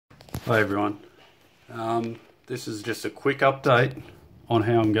Hi everyone, this is just a quick update on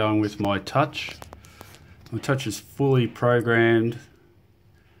how I'm going with my touch. My touch is fully programmed.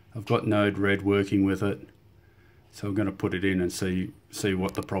 I've got Node Red working with it, so I'm going to put it in and see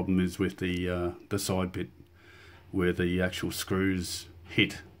what the problem is with the side bit where the actual screws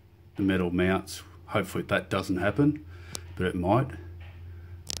hit the metal mounts. Hopefully that doesn't happen, but it might.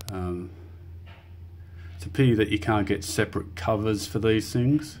 It's a pity that you can't get separate covers for these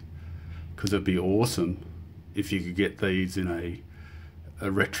things, because it'd be awesome if you could get these in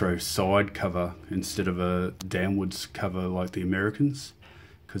a retro side cover instead of a downwards cover like the Americans,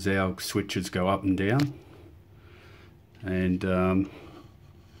 because our switches go up and down. And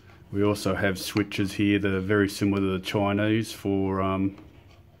we also have switches here that are very similar to the Chinese for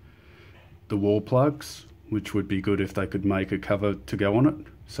the wall plugs, which would be good if they could make a cover to go on it,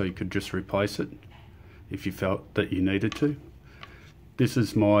 so you could just replace it if you felt that you needed to. This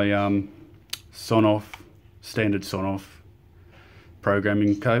is my sonoff, standard sonoff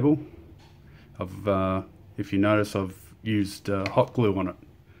programming cable. If you notice, I've used hot glue on it.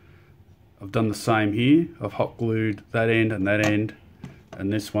 I've done the same here. I've hot glued that end and that end,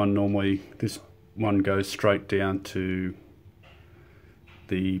 and this one goes straight down to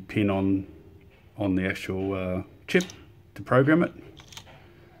the pin on the actual chip to program it,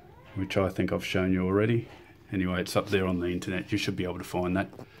 which I think I've shown you already. Anyway, it's up there on the internet. You should be able to find that.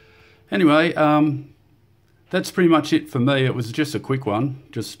 Anyway, that's pretty much it for me. It was just a quick one,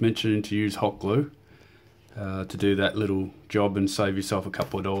 just mentioning to use hot glue to do that little job and save yourself a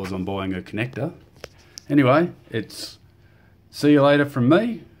couple of dollars on buying a connector. Anyway, it's see you later from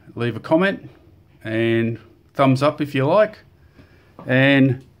me. Leave a comment and thumbs up if you like.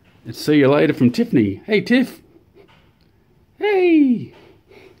 And it's see you later from Tiffany. Hey Tiff. Hey.